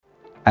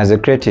As a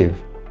creative,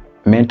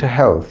 mental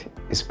health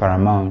is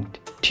paramount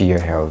to your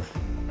health.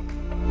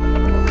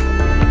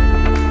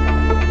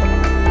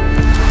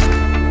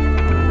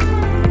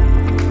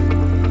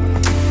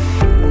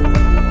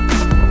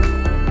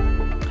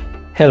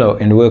 Hello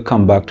and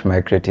welcome back to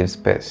my creative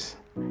space.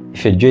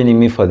 If you're joining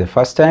me for the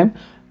first time,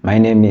 my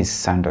name is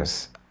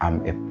Santos.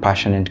 I'm a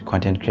passionate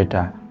content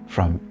creator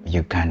from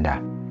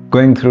Uganda.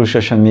 Going through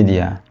social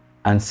media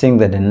and seeing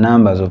that the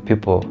numbers of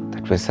people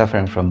that were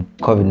suffering from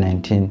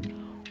COVID-19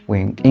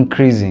 were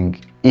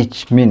increasing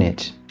each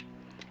minute,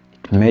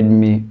 it made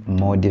me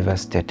more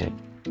devastated,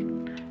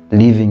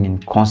 living in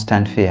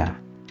constant fear,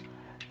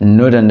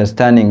 not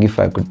understanding if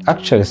I could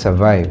actually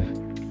survive,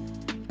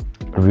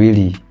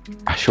 really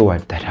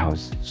assured that I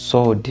was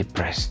so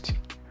depressed.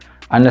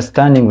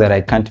 Understanding that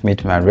I can't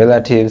meet my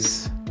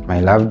relatives,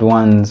 my loved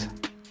ones,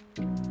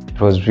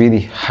 it was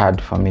really hard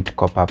for me to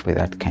cope up with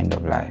that kind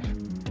of life,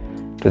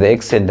 to the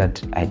extent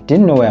that I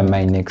didn't know where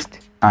my next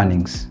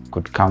earnings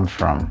could come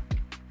from.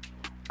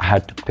 I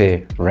had to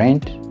pay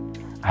rent,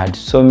 I had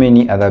so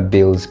many other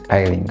bills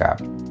piling up,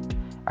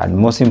 and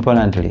most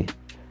importantly,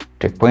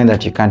 to a point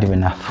that you can't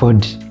even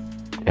afford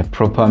a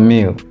proper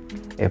meal,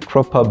 a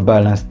proper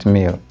balanced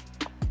meal,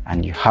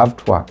 and you have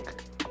to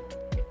work.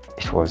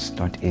 It was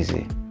not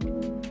easy.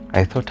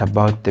 I thought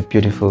about the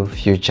beautiful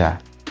future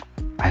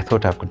I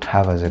thought I could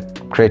have as a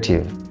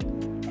creative.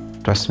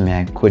 Trust me,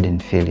 I couldn't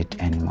feel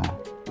it anymore.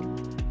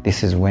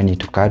 This is when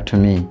it occurred to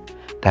me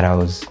that I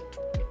was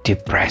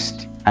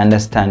depressed.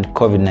 Understand,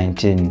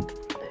 COVID-19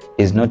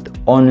 is not the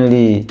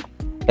only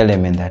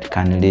element that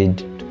can lead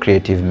to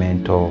creative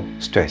mental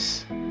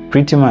stress.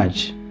 Pretty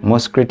much,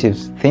 most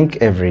creatives think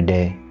every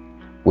day.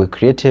 We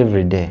create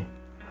every day.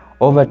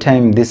 Over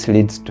time, this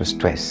leads to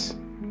stress.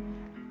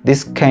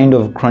 This kind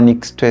of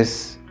chronic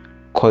stress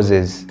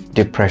causes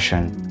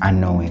depression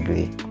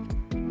unknowingly.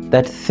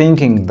 That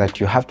thinking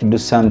that you have to do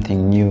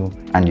something new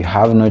and you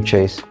have no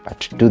choice but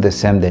to do the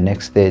same the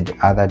next day, the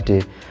other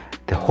day,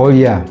 the whole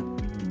year.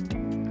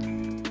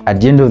 At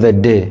the end of the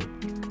day,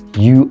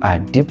 you are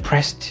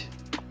depressed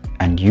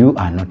and you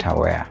are not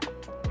aware.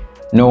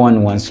 No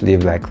one wants to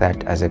live like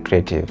that as a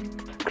creative.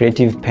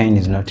 Creative pain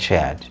is not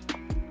shared.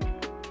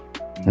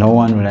 No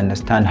one will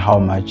understand how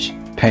much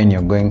pain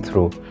you're going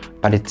through,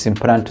 but it's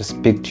important to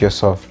speak to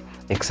yourself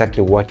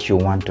exactly what you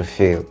want to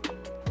feel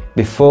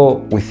before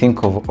we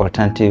think of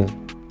alternative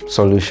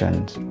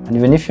solutions. And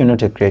even if you're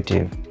not a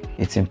creative,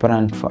 it's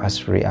important for us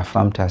to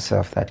reaffirm to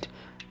ourselves that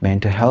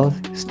mental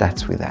health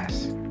starts with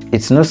us.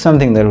 It's not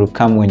something that will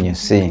come when you're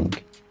seeing.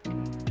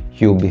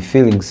 You'll be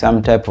feeling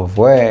some type of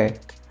way,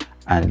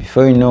 and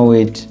before you know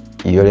it,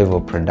 your level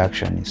of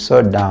production is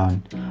so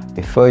down.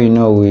 Before you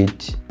know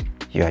it,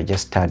 you are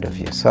just tired of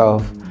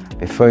yourself.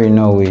 Before you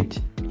know it,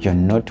 you're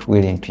not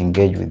willing to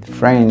engage with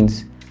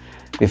friends.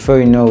 Before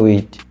you know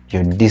it,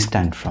 you're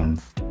distant from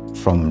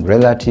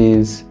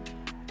relatives,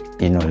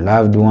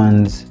 loved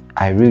ones.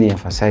 I really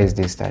emphasize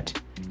this,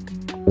 that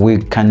we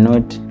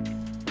cannot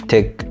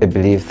take a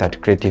belief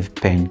that creative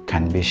pain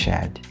can be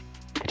shared.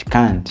 It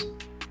can't.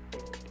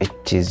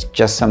 It is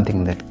just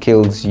something that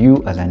kills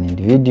you as an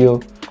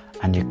individual,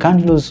 and you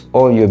can't lose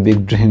all your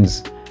big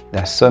dreams.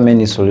 There are so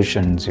many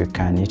solutions you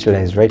can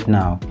utilize right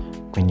now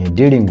when you're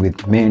dealing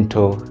with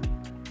mental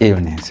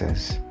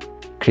illnesses.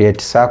 Create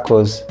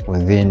circles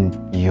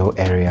within your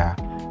area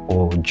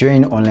or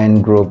join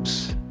online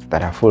groups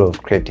that are full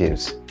of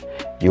creatives.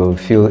 You'll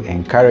feel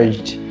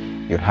encouraged.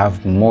 You'll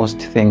have most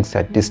things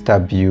that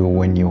disturb you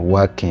when you're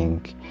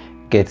working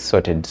get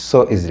sorted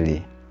so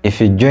easily.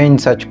 If you join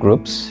such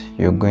groups,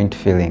 you're going to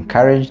feel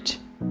encouraged,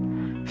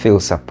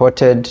 feel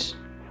supported,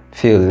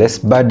 feel less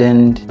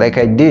burdened like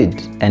I did.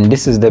 And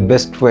this is the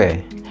best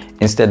way,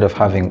 instead of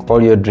having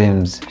all your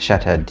dreams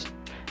shattered.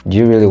 Do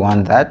you really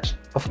want that?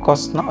 Of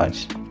course not.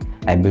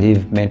 I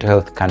believe mental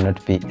health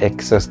cannot be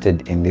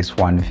exhausted in this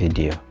one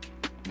video.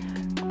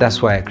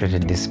 That's why I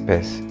created this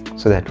space,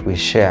 so that we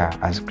share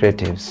as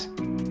creatives.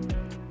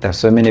 There are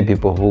so many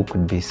people who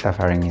could be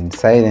suffering in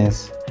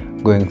silence,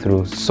 going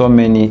through so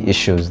many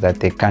issues that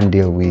they can't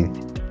deal with.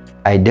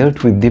 I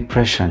dealt with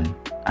depression,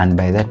 and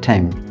by that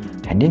time,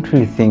 I didn't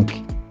really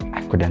think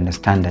I could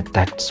understand that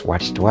that's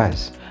what it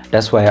was.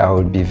 That's why I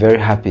would be very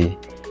happy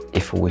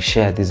if we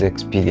share these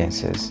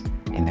experiences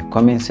in the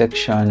comment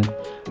section.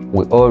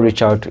 We all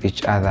reach out to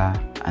each other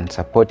and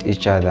support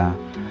each other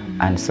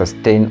and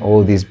sustain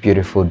all these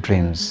beautiful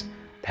dreams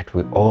that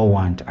we all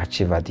want to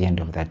achieve at the end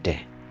of that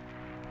day.